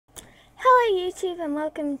YouTube and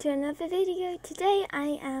welcome to another video. Today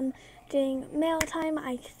I am doing mail time,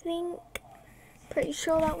 I think. Pretty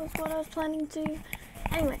sure that was what I was planning to do.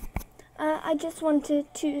 Anyway, I just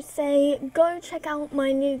wanted to say go check out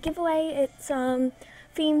my new giveaway. It's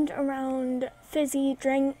themed around fizzy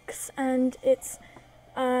drinks and it's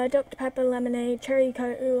Dr. Pepper lemonade, cherry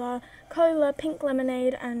cola, pink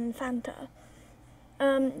lemonade and Fanta.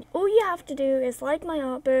 All you have to do is like my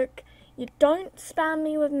art book. You don't spam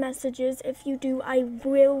me with messages. If you do, I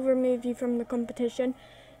will remove you from the competition.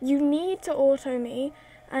 You need to auto me,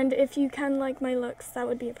 and if you can like my looks, that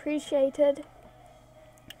would be appreciated.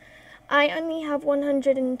 I only have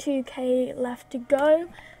 102k left to go.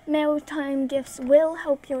 Mail time gifts will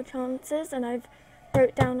help your chances, and I've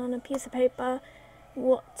wrote down on a piece of paper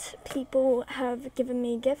what people have given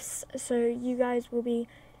me gifts, so you guys will be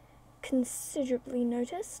considerably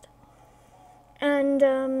noticed. And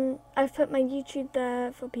I've put my YouTube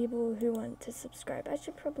there for people who want to subscribe. I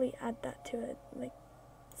should probably add that to it, like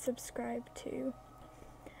subscribe to.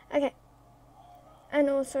 Okay. And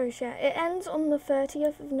also share. It ends on the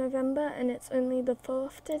 30th of November and it's only the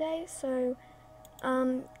 4th today, so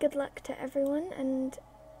good luck to everyone and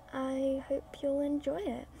I hope you'll enjoy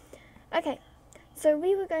it. Okay. So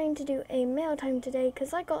we were going to do a mail time today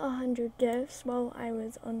because I got 100 gifts while I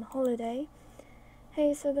was on holiday.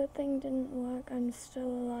 Hey, so the thing didn't work. I'm still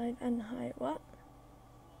alive and high. What?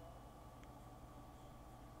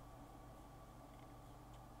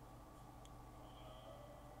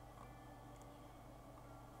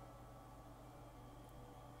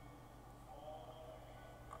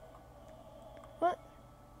 What?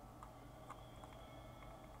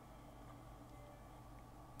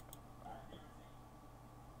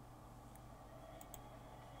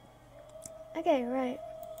 Okay, right.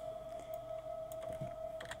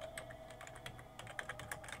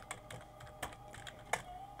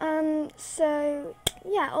 So,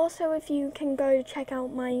 yeah, also if you can go check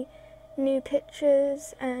out my new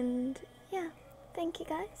pictures and, yeah, thank you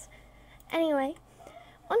guys. Anyway,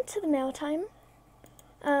 on to the mail time.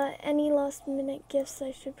 Any last minute gifts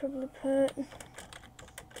I should probably put.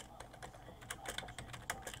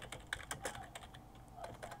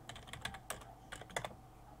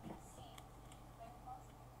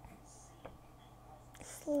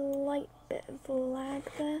 Slight bit of lag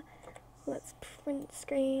there. Let's print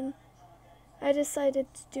screen. I decided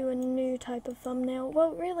to do a new type of thumbnail.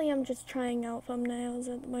 Well, really I'm just trying out thumbnails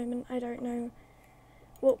at the moment. I don't know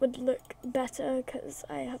what would look better because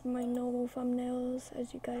I have my normal thumbnails,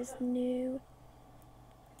 as you guys knew.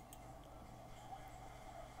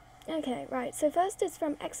 Okay, right, so first is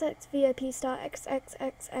from XXVIP star,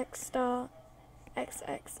 XXXX star,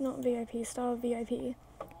 XX, not VIP star, VIP.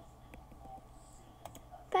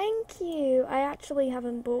 Thank you! I actually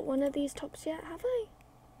haven't bought one of these tops yet, have I?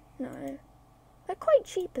 No. They're quite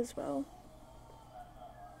cheap as well.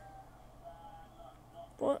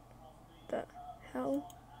 What the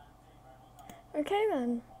hell? Okay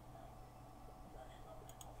then.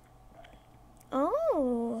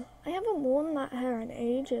 Oh, I haven't worn that hair in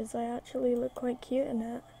ages. I actually look quite cute in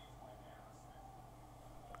it.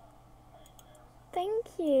 Thank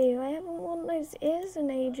you. I haven't worn those ears in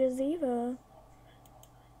ages either.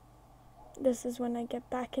 This is when I get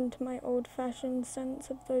back into my old-fashioned sense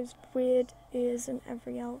of those weird ears in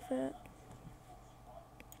every outfit.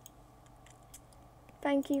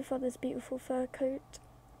 Thank you for this beautiful fur coat.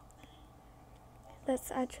 That's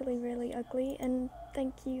actually really ugly, and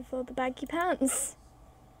thank you for the baggy pants.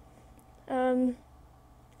 Okay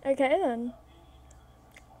then.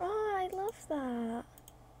 Oh, I love that.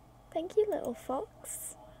 Thank you, little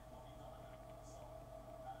fox.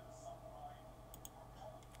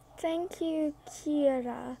 Thank you,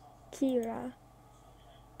 Kira?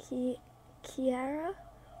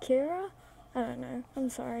 I don't know. I'm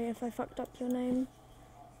sorry if I fucked up your name.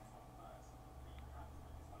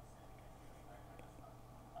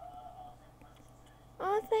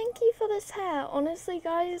 Oh, thank you for this hair. Honestly,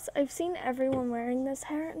 guys, I've seen everyone wearing this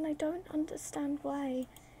hair and I don't understand why.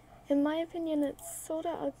 In my opinion, it's sort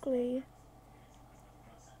of ugly.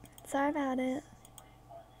 Sorry about it.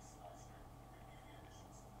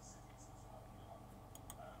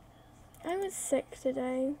 I was sick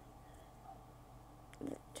today.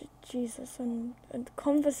 Jesus, and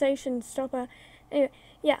conversation stopper. Anyway,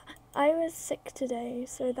 yeah, I was sick today,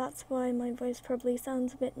 so that's why my voice probably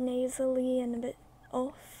sounds a bit nasally and a bit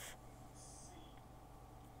off.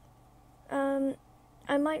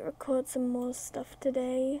 I might record some more stuff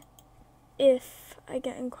today if I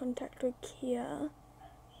get in contact with Kia,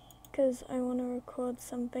 because I want to record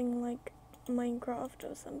something like Minecraft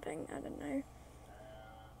or something, I don't know.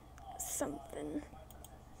 Something.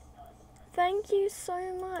 Thank thank you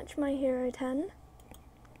so much, my hero 10.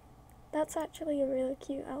 That's actually a really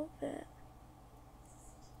cute outfit.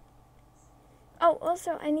 Oh,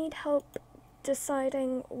 also, I need help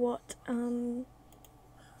deciding what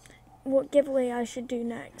giveaway I should do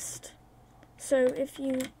next. So if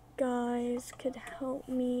you guys could help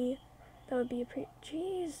me, that would be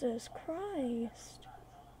Jesus Christ.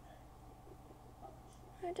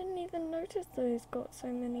 I didn't even notice those got so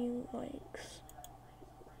many likes.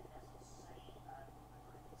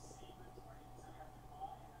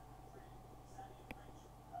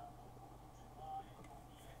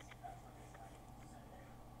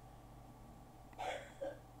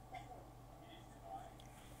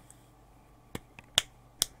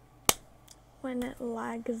 When it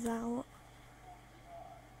lags out.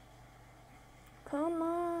 Come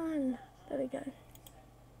on. There we go.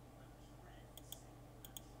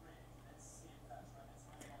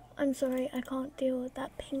 I'm sorry, I can't deal with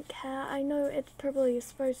that pink hair. I know it's probably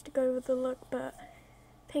supposed to go with the look, but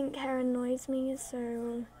pink hair annoys me,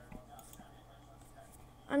 so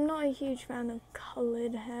I'm not a huge fan of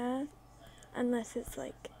coloured hair, unless it's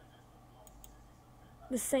like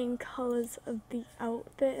the same colours of the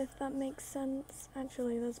outfit, if that makes sense.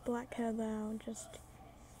 Actually, there's black hair there, I'll just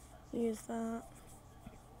use that.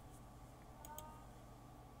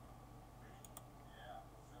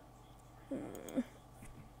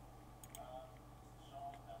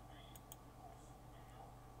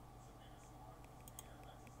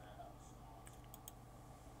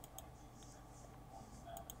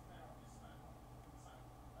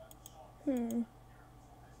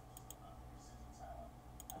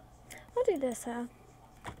 I'll do this hair.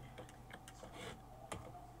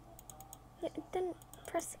 Yeah, it didn't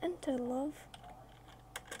press enter, love.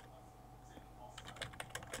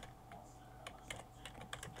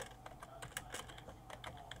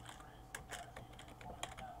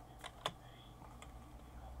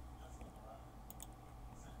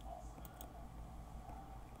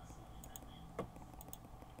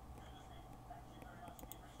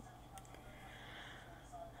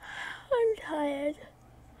 I'm tired.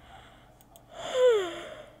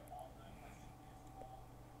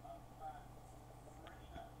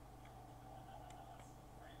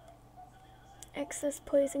 Excess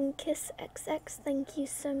Poison Kiss XX, thank you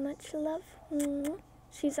so much, love.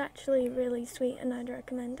 She's actually really sweet and I'd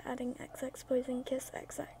recommend adding XX Poison Kiss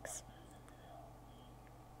XX.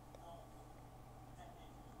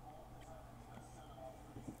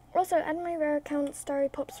 Also, add my rare account,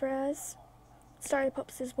 Starrypopzz Rares.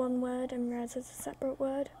 Starrypopzz is one word and Rares is a separate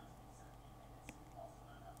word.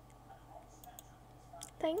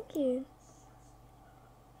 Thank you.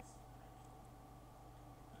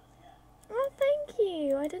 Oh, thank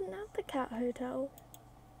you. I didn't have the cat hotel.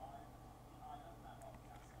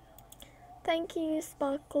 Thank you,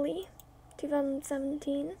 Sparkly,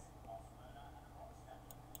 2017.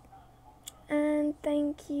 And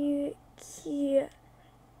thank you, Kiera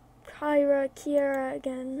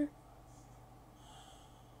again.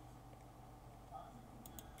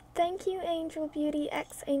 Thank you, Angel Beauty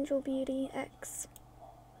X, Angel Beauty X.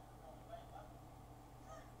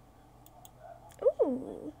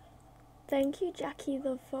 Ooh. Thank you, Jackie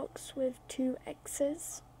the Fox with 2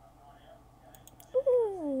 X's.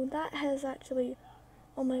 Ooh, that has actually...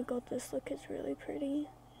 Oh my god, this look is really pretty.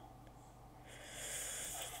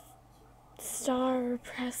 Star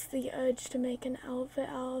repressed the urge to make an outfit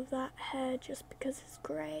out of that hair just because it's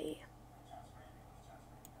grey.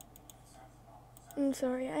 I'm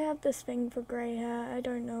sorry, I have this thing for grey hair. I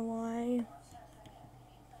don't know why.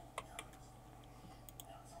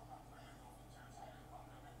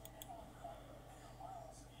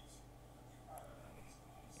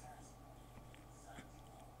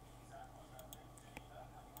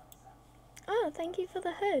 Oh, thank you for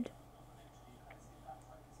the hood.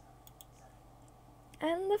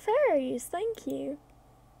 And the fairies, thank you.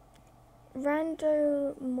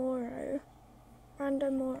 Rando Moro,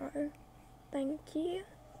 thank you.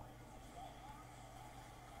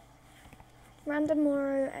 Rando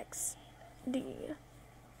Moro XD.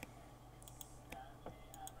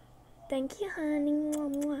 Thank you, honey. Mwah,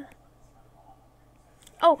 mwah.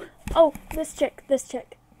 Oh, this chick.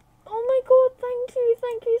 Oh my god,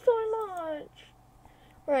 thank you so much.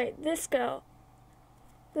 Right, this girl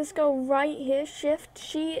right here, Shift,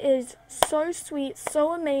 she is so sweet,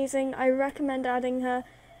 so amazing. I recommend adding her.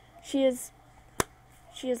 She is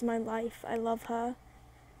my life. I love her.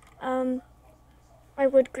 I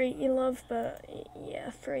would greet you, love, but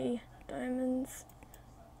yeah, 3 diamonds.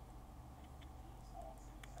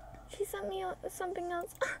 She sent me something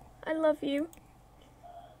else. I love you.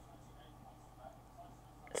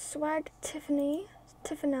 Swag Tiffany,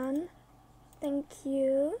 Tiffanan. Thank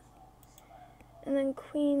you. And then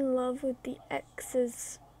Queen Love with the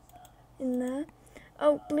X's in there.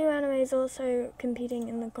 Oh, Blue Anime is also competing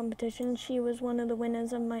in the competition. She was one of the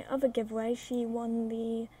winners of my other giveaway. She won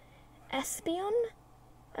the Espion,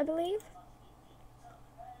 I believe.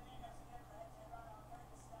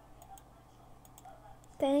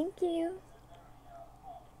 Thank you.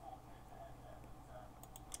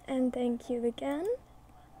 And thank you again.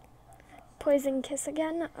 Poison Kiss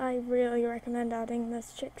again. I really recommend adding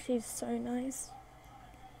this chick. She's so nice.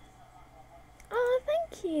 Oh,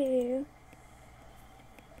 thank you.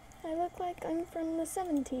 I look like I'm from the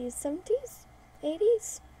 70s. 70s?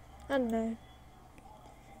 80s? I don't know.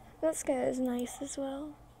 That skirt is nice as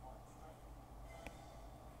well.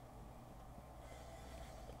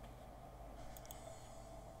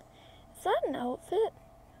 Is that an outfit?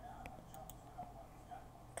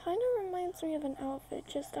 Kind of reminds me of an outfit,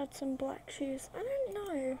 just add some black shoes. I don't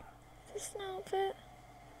know. Is this an outfit?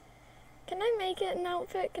 Can I make it an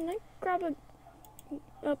outfit? Can I grab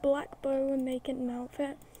a black bow and make it an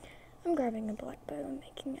outfit? I'm grabbing a black bow and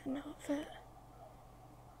making it an outfit.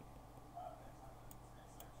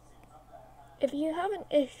 If you have an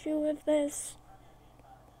issue with this,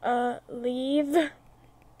 leave.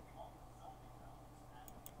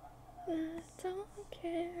 I don't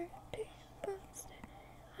care. People say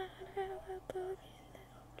I'd have a boogie,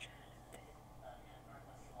 they'll try to fit.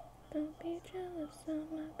 Don't be jealous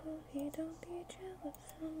of my boogie, don't be jealous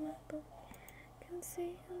of my boogie. Can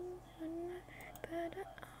see you one night, but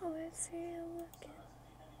I always see you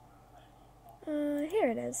looking. Here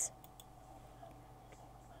it is.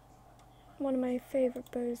 One of my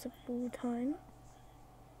favorite bows of all time.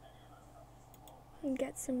 And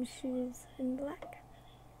get some shoes in black.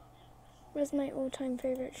 Where's my all-time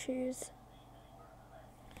favorite shoes?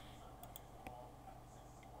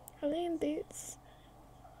 Are they in boots?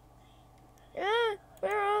 Ah,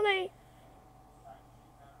 where are they?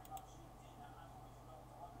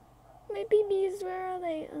 My BBs, where are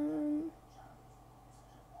they?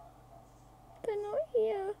 They're not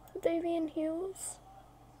here. Would they be in heels?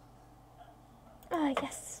 Ah,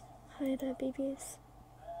 yes. Hi there, BBs.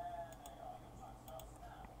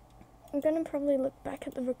 I'm gonna probably look back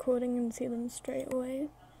at the recording and see them straight away.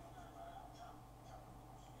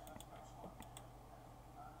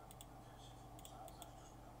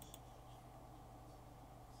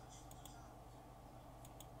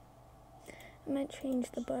 I might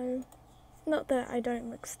change the bow. Not that I don't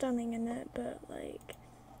look stunning in it, but like,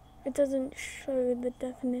 it doesn't show the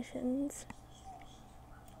definitions.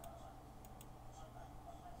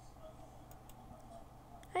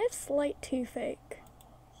 I have slight toothache.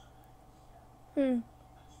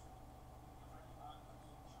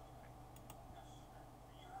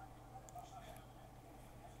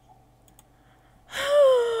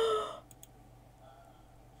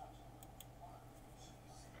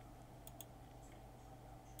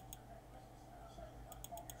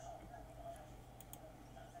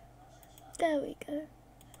 There we go.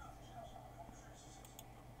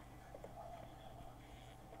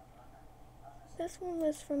 This one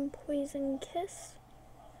was from Poison Kiss.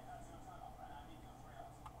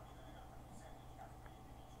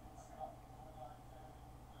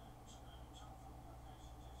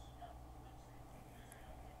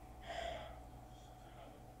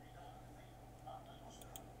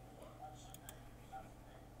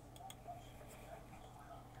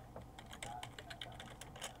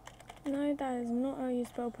 No, that is not how you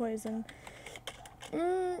spell poison.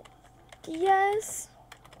 Yes.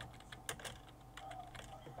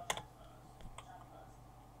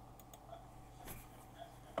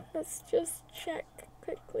 Let's just check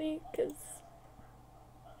quickly, because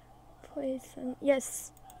poison.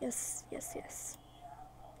 Yes, yes, yes, yes.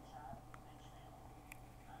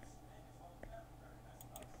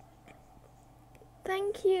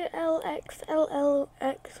 Thank you, LXLLXY,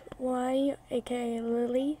 aka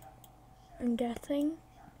Lily. I'm guessing.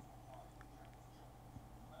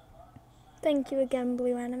 Thank you again,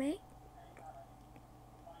 Blue Anime.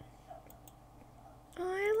 Oh,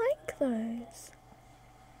 I like those.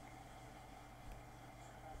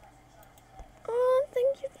 Oh,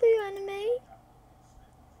 thank you, Blue Anime.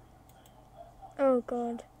 Oh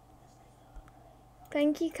god.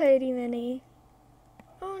 Thank you, Cody Mini.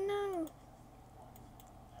 Oh no.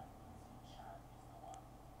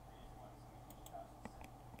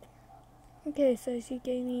 Okay, so she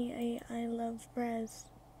gave me a I love Brez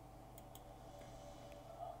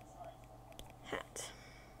hat.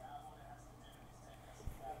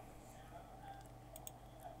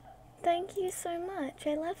 Thank you so much.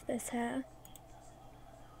 I love this hair.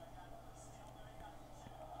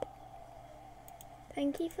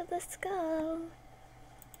 Thank you for the skull.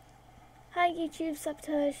 Hi YouTube, sub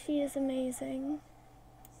to her, she is amazing.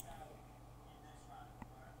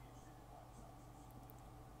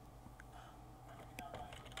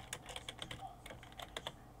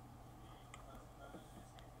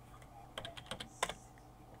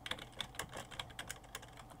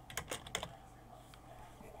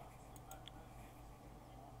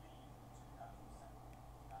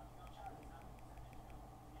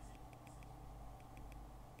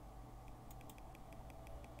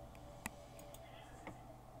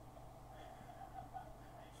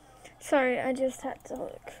 Sorry, I just had to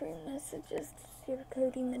look through messages to see if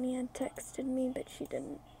Cody Minnie had texted me, but she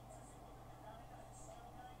didn't.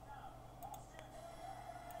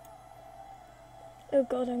 Oh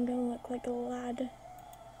god, I'm gonna look like a lad.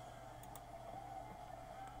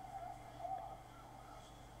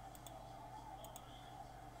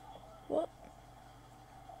 What?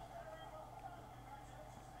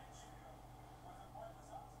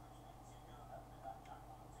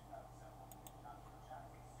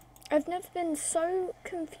 I've never been so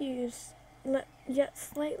confused, yet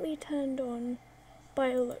slightly turned on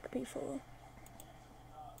by a look before.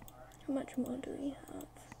 How much more do we have?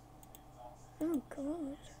 Oh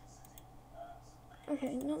god.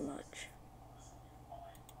 Okay, not much.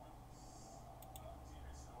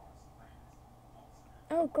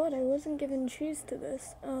 Oh god, I wasn't given shoes to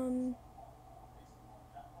this.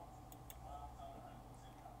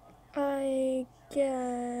 I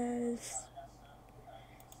guess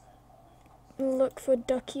look for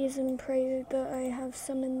duckies and pray that I have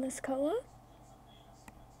some in this color.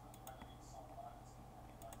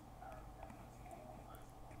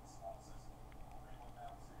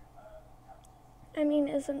 I mean,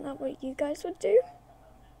 isn't that what you guys would do?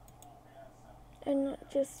 And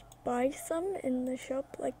not just buy some in the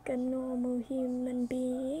shop like a normal human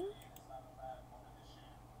being?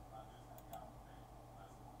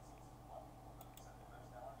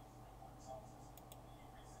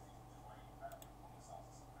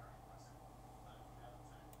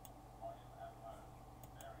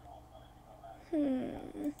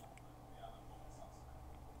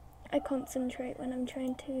 I concentrate when I'm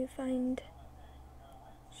trying to find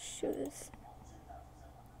shoes.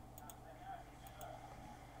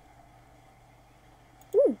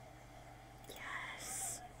 Ooh!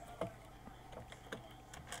 Yes!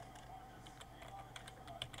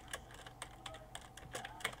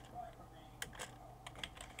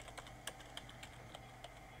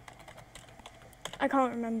 I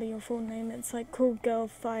can't remember your full name. It's like Cool Girl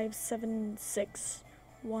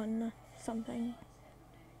 5761 something.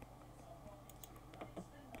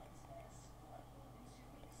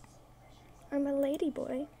 I'm a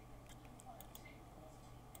ladyboy.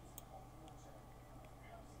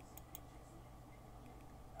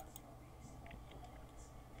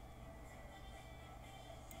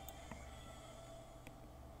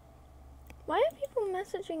 Why are people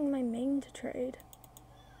messaging my main to trade?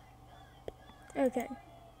 Okay.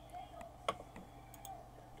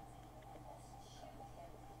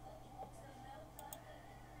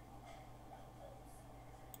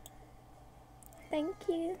 Thank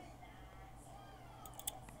you.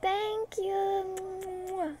 Thank you.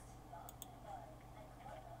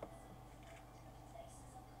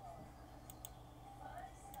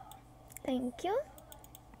 Thank you.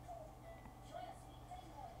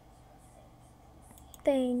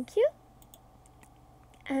 Thank you.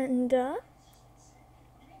 And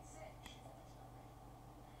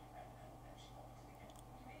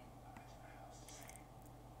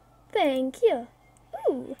thank you.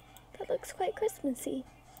 Ooh, that looks quite Christmassy.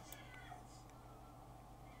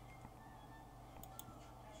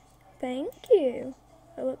 Thank you.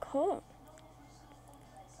 I look hot.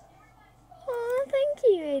 Aw, thank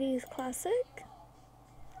you, 80s classic.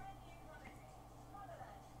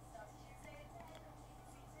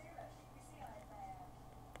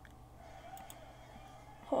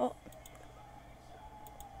 Hot.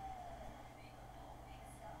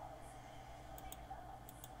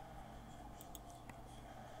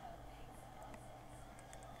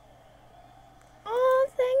 Oh,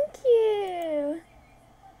 thank you.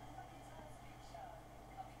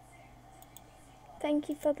 Thank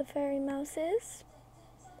you for the fairy mouses.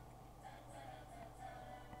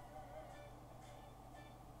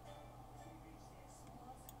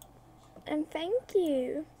 And thank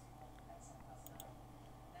you.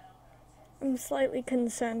 I'm slightly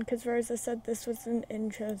concerned because Rosa said this was an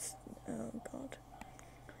oh god.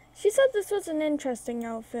 She said this was an interesting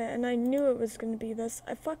outfit and I knew it was going to be this.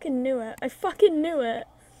 I fucking knew it. I fucking knew it.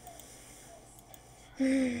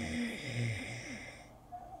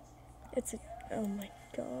 It's a, oh my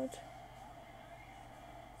god.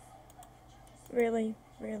 Really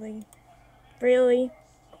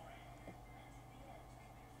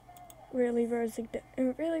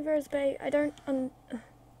Rose Bay. I don't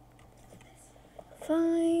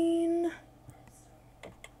fine.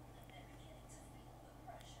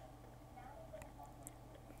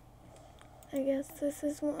 I guess this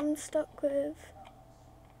is what I'm stuck with.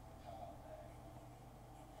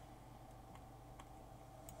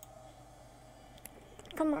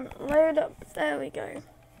 Come on, load up. There we go.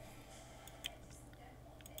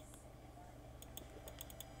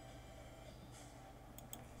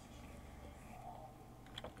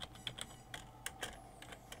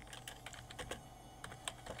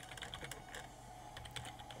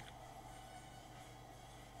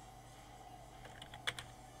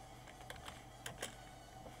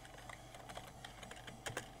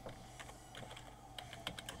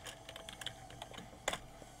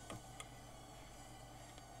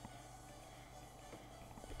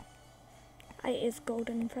 It is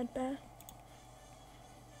golden threadbare.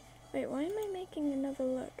 Wait, why am I making another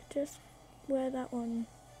look? Just wear that one.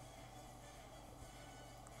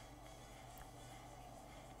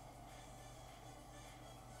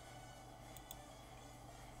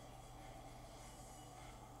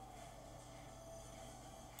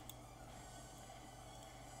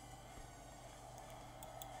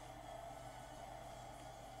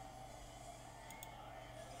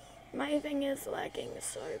 My thing is lagging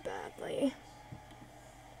so badly.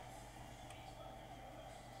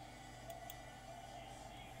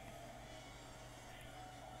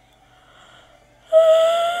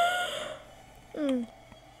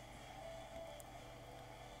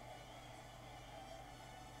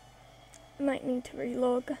 Might need to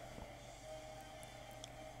relog.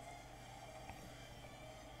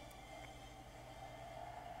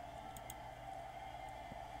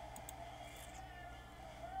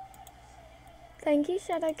 Thank you,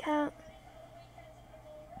 Shadow Cat.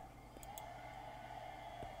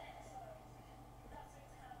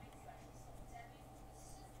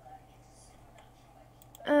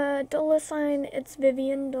 $, it's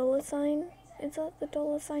Vivian $. Is that the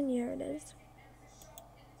 $? Yeah, it is.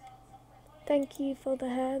 Thank you for the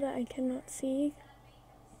hair that I cannot see.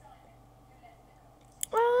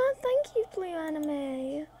 Oh, thank you, Blue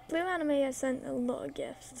Anime. Blue Anime has sent a lot of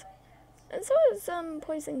gifts. And so has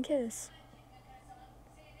Poison Kiss.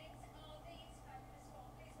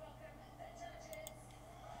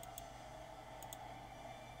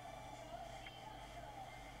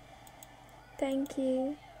 Thank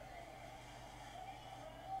you.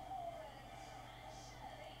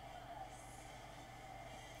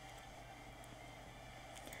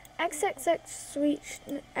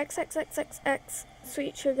 XXXX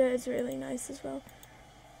Sweet Sugar is really nice as well.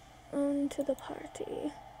 On to the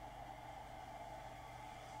party.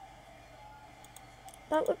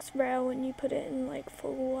 That looks rare when you put it in like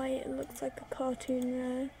full white. It looks like a cartoon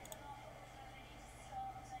rare.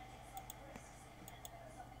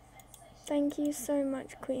 Thank you so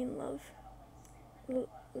much, Queen Love. No,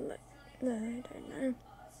 I don't know.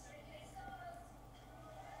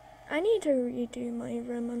 I need to redo my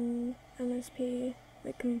room on MSP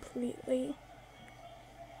like completely.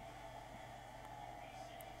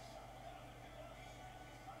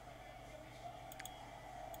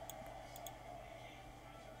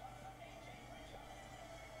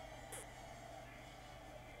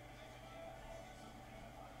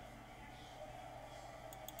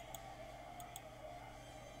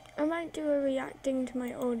 I might do a reacting to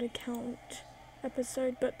my old account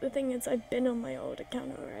episode, but the thing is I've been on my old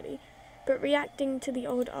account already. But reacting to the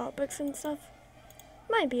old art books and stuff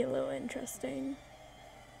might be a little interesting.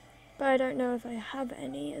 But I don't know if I have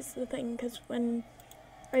any is the thing, because when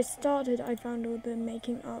I started I found all the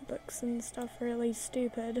making art books and stuff really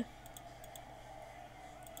stupid.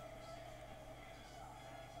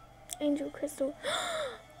 Angel Crystal.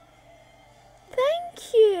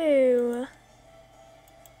 Thank you!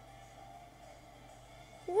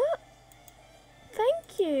 What?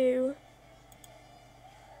 Thank you!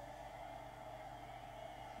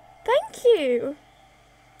 Thank you!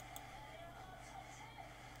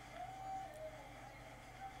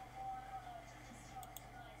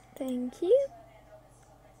 Thank you.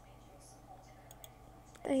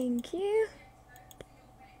 Thank you.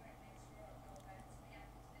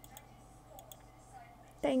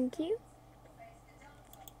 Thank you.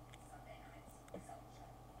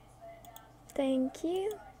 Thank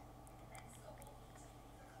you.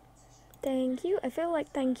 Thank you. I feel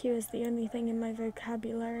like thank you is the only thing in my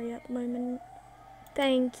vocabulary at the moment.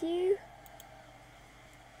 Thank you.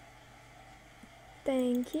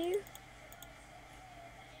 Thank you.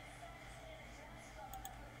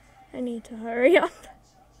 I need to hurry up.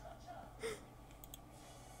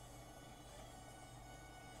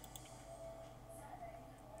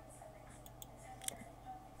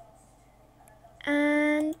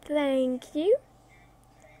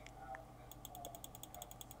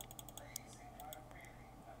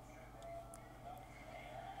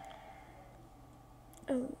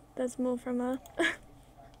 Oh, there's more from her.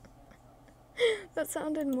 That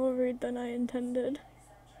sounded more rude than I intended.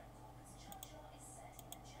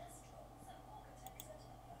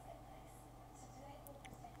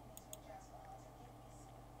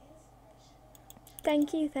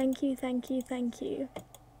 Thank you, thank you, thank you, thank you.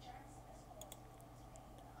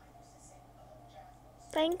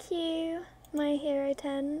 Thank you, my hero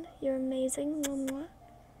 10. You're amazing. Mwah, mwah.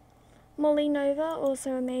 Molly Nova,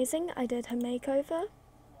 also amazing. I did her makeover.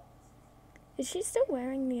 Is she still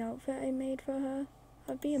wearing the outfit I made for her?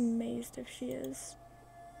 I'd be amazed if she is.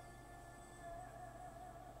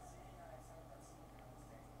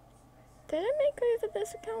 Did I make over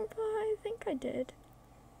this account for her? I think I did.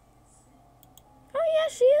 Oh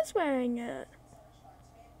yeah, she is wearing it.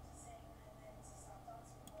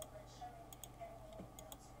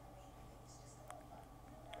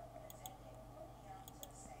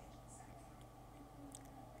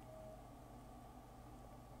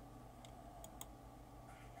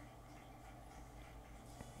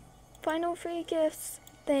 Final 3 gifts,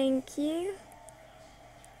 thank you.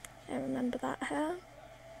 I remember that hair.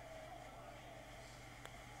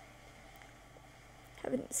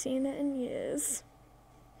 Haven't seen it in years.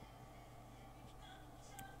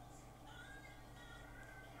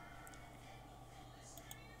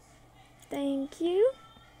 Thank you.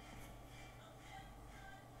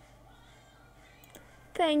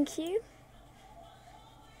 Thank you.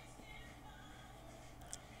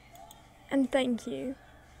 And thank you.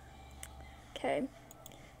 Okay,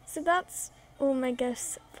 so that's all my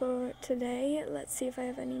gifts for today. Let's see if I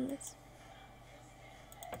have any missed.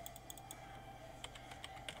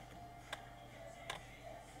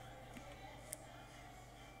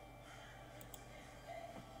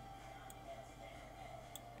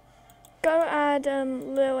 Go add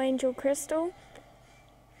Lil Angel Crystal.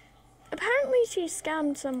 Apparently she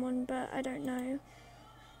scammed someone, but I don't know.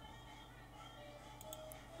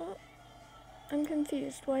 What? I'm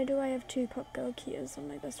confused. Why do I have 2 Pop Girl Kias on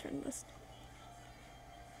my best friend list?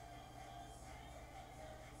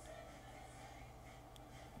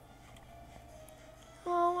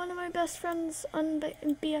 Oh, one of my best friends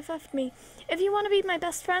BFF'd me. If you want to be my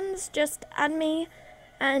best friends, just add me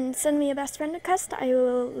and send me a best friend request. I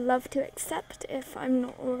will love to accept if I'm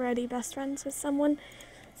not already best friends with someone.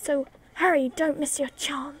 So hurry, don't miss your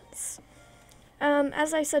chance.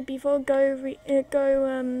 As I said before, go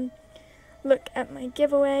look at my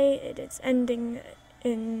giveaway. It is ending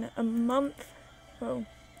in a month. Well,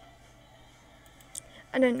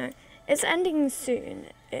 I don't know. It's ending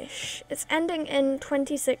soon-ish. It's ending in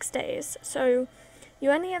 26 days. So you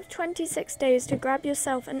only have 26 days to grab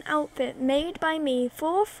yourself an outfit made by me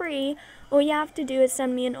for free. All you have to do is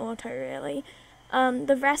send me an auto, really.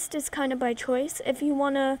 The rest is kind of by choice. If you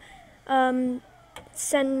want to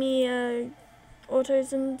send me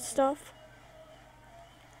autos and stuff,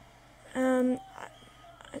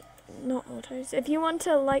 not autos. If you want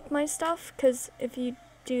to like my stuff, because if you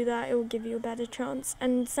do that, it will give you a better chance.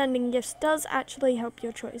 And sending gifts does actually help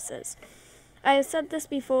your choices. I have said this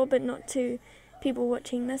before, but not to people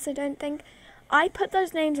watching this, I don't think. I put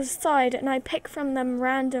those names aside and I pick from them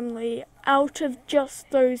randomly out of just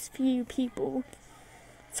those few people.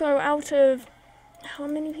 So out of, how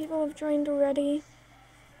many people have joined already?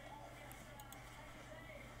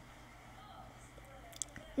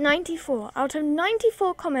 94. Out of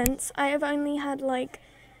 94 comments, I have only had like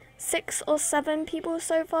 6 or 7 people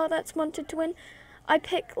so far that's wanted to win. I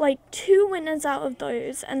pick like 2 winners out of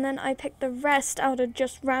those, and then I pick the rest out of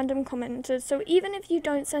just random commenters. So even if you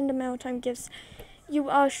don't send a mail time gifts, you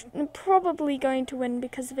are probably going to win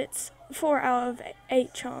because of its 4 out of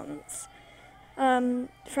 8 chance.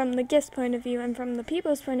 From the gifts point of view and from the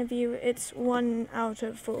people's point of view, it's 1 out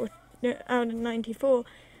of 4 out of 94.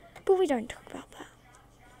 But we don't talk about that.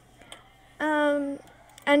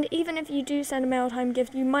 And even if you do send a mail time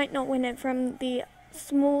gift, you might not win it from the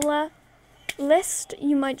smaller list.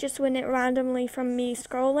 You might just win it randomly from me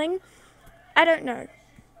scrolling. I don't know.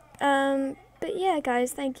 But yeah,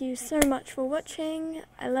 guys, thank you so much for watching.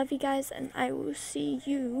 I love you guys, and I will see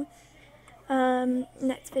you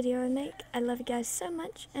next video I make. I love you guys so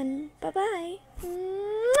much, and bye-bye.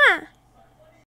 Mwah!